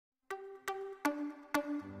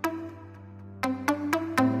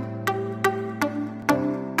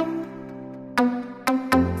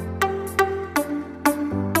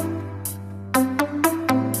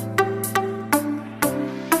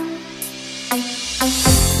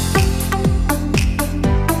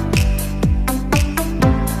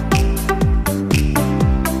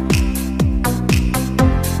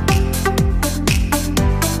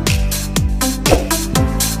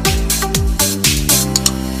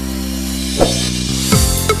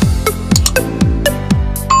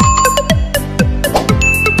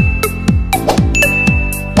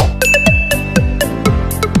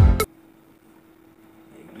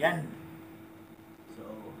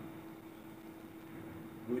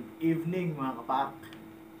Good evening mga kapak.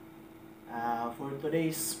 For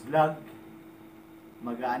today's vlog,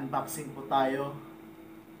 mag-unboxing po tayo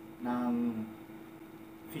ng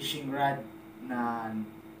fishing rod na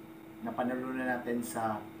napanalunan natin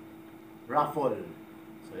sa raffle.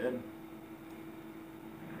 So yun.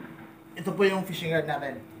 Ito po yung fishing rod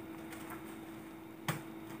natin.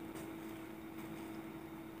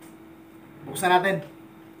 Buksan natin.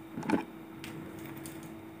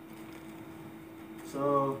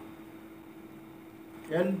 So,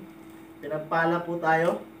 yun, pinagpala po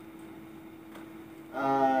tayo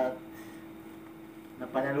at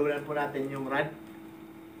napanalunan po natin yung rod.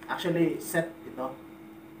 Actually, set ito,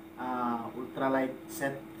 ultralight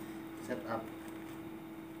setup.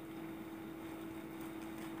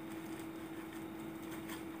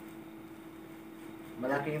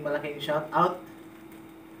 Malaking shout out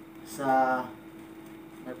sa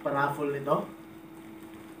nagpa-raffle nito,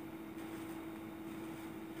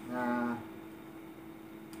 na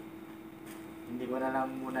hindi ko na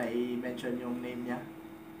lang muna i-mention yung name niya.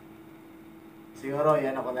 Siguro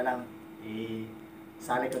yan ako na lang,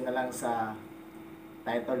 isali ko na lang sa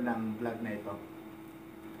title ng vlog na ito,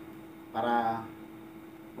 para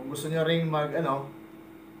kung gusto nyo ring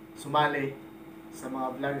sumali sa mga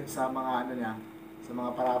vlog, sa mga niya, sa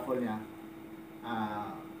mga paraffle niya,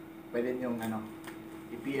 pwede nyo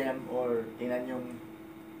i-PM or tingnan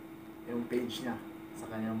yung page niya sa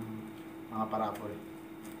kanyang mga paraffle.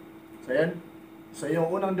 So yun. So yung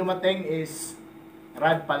unang dumating is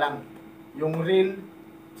rod pa lang. Yung reel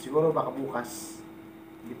siguro baka bukas.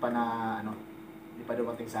 Hindi pa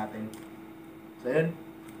dumating sa atin. So yun.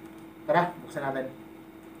 Tara, buksan natin.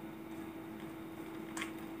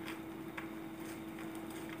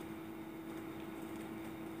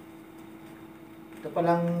 Ito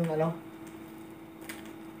palang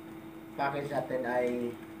package natin ay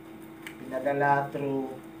pinadala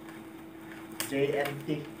through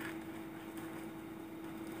JNT.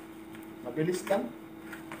 Mabilis lang.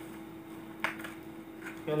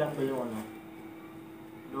 Kailan ba yung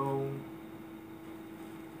nung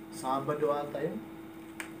Sabado ata yun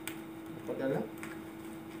napadala.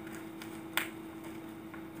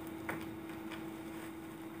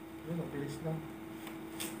 Yun, mabilis lang.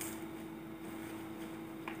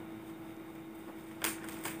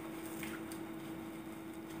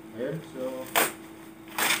 Ayun, so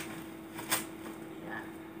yan.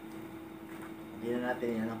 Hindi na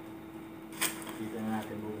natin dito na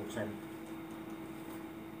natin bubuksan.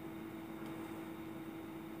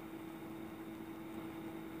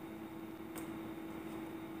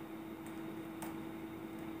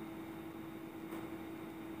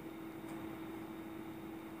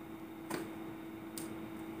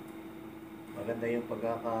 Maganda yung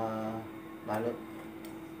pagkakabalot.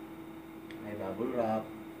 May bubble wrap.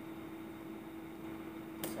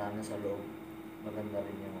 Sana sa loob maganda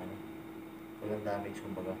rin yung walang damage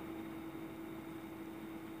kumbaga.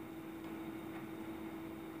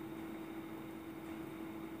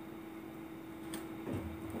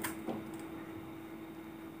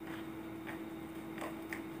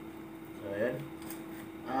 So ayan,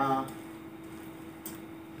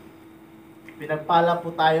 pinagpala po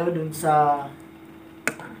tayo dun sa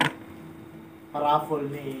paraffle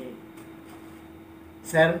ni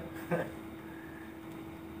Sir.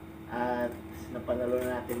 At napanalo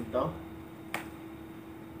natin to.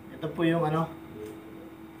 Ito po yung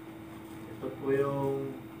ito po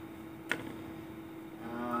yung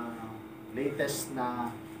latest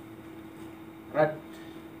na rod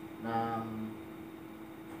ng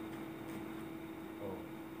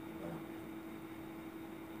wala.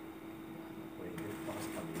 Pwede pa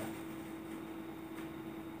sa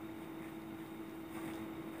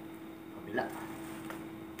kabila.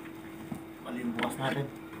 Mali yung bukas natin.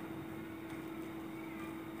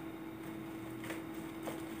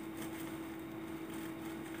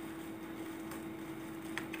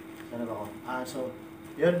 Sana ba ako? So,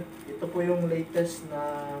 yun. Ito po yung latest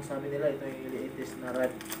na, sabi nila, ito yung latest na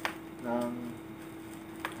rod ng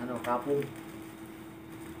Capung.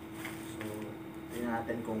 So, tingnan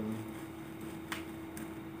natin kung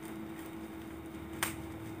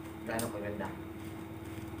gaano kaganda.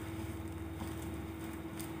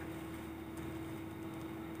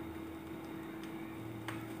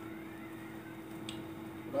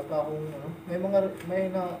 Wala pa akong ano. May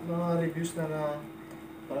mga reviews na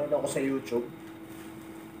panood ako sa YouTube.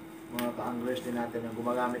 Mga ka-anglers din natin na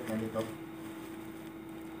gumagamit na nito.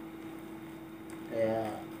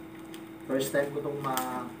 Kaya first time ko itong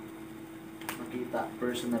makita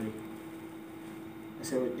personally.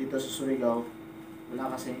 Kasi dito sa Surigao, wala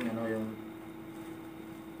kasing yung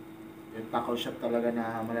tackle shop talaga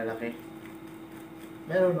na malalaki.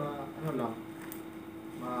 Meron na lang,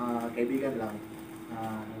 mga kaibigan lang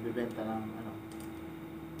na nagbebenta ng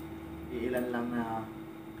iilan lang na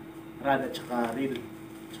rod at saka reel,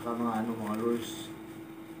 tsaka mga lures.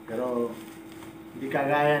 Pero hindi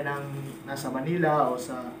kagaya ng nasa Manila o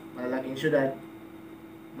sa malalaking syudad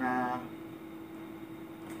na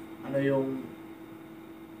yung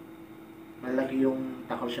malaki yung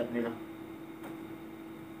tackle shop nila.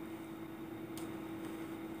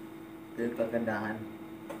 Ito yung kagandahan.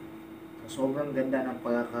 So, sobrang ganda ng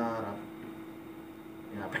pagkakaharap.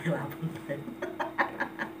 Pinapahirapan tayo.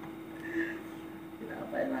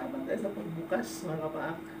 Pinapahirapan tayo sa pagbukas, mga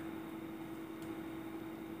kapaak.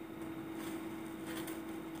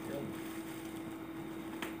 Yun.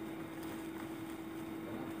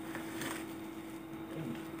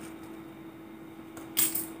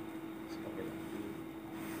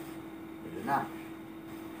 Yun na.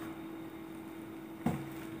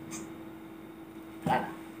 Yan.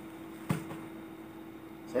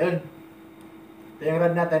 So yun. Ito yung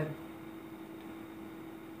rod natin.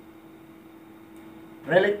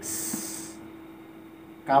 Relix.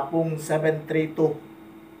 Capung 732.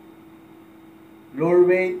 Lure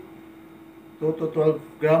weight 2 to 12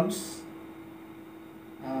 grams.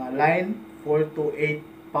 Line 4 to 8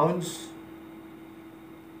 pounds.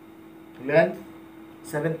 Length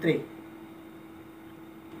 7.3.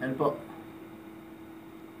 Yan po.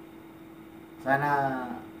 Sana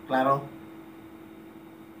klaro.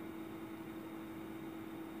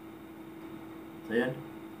 So yun.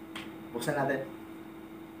 Buksan natin.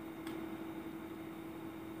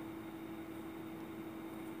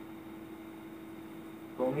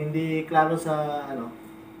 Kung hindi klaro sa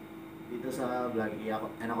dito sa vlog, ko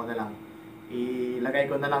na lang.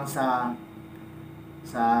 Ilagay ko na lang sa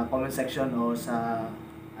comment section o sa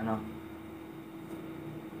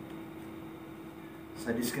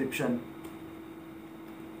sa description.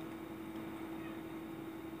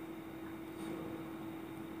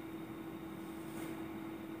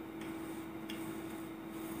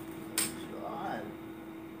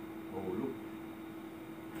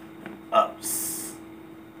 Ups.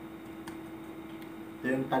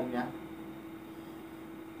 Ito yung tag niya.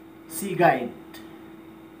 Sea Guide.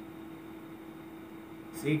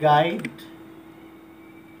 Sea Guide.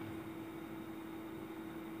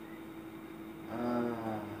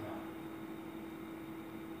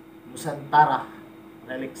 Nusantara.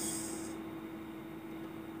 Relix.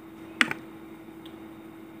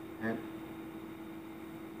 Ayan.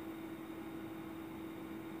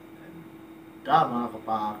 Mga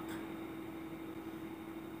kapak.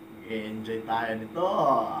 Enjoy tayo nito.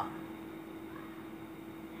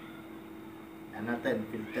 Yan natin,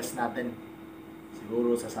 field test natin.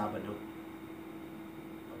 Siguro sa Sabado.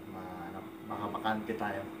 Pag makabakante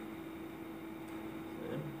tayo.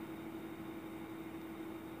 So, yun.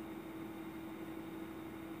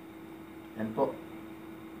 Yan po.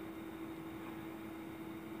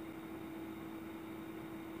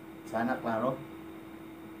 Sana klaro.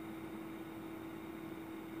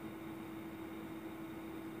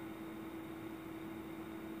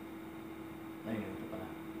 Ayun, ito pala.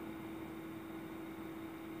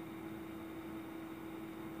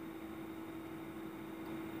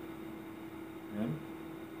 Ayan.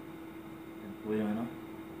 Yan po yung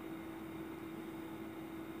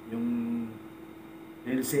yung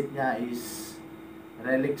reel set niya is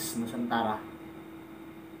Relix Nusantara.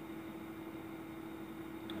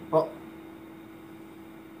 Yan po.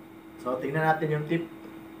 So, tingnan natin yung tip.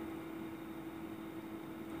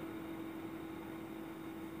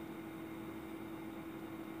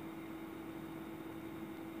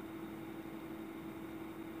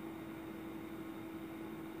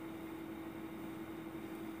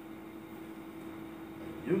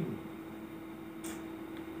 Yun.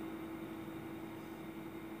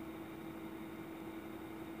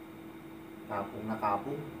 Kapung na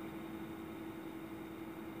kapung.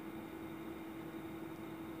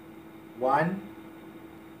 1,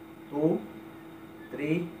 2,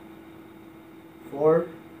 3, 4,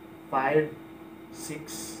 5,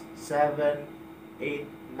 6, 7, 8,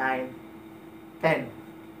 9, 10.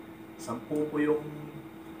 10 po yung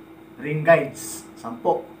ring guides. 10.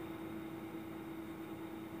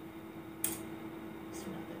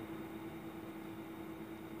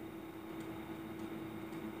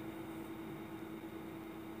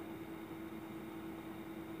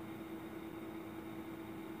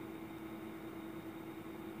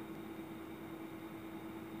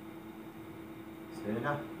 So, yun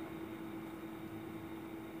na.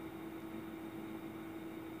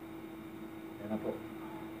 Yan na po.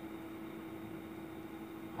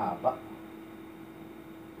 Haba.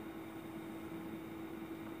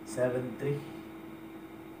 7.3.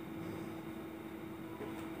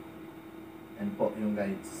 Yan po yung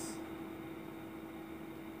guides.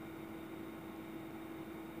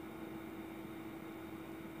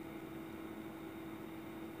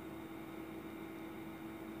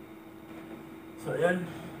 So, yun.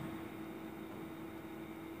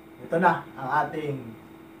 Ito na ang ating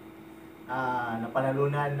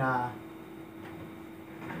napanalunan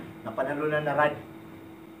na ride.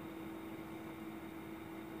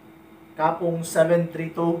 Capung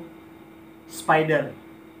 732 Spider.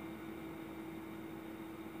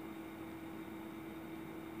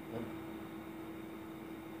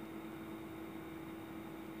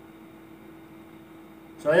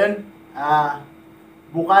 So, yun.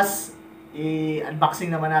 Bukas, i-unboxing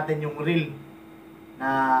naman natin yung reel na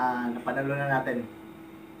napanalunan natin.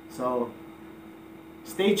 So,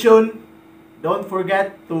 stay tuned. Don't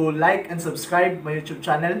forget to like and subscribe my YouTube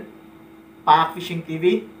channel, Paak Fishing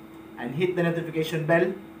TV, and hit the notification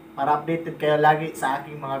bell para updated kayo lagi sa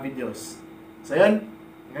aking mga videos. So, yun.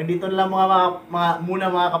 Hanggang dito na lang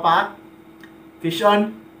mga kapaak. Fish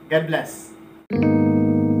on. God bless.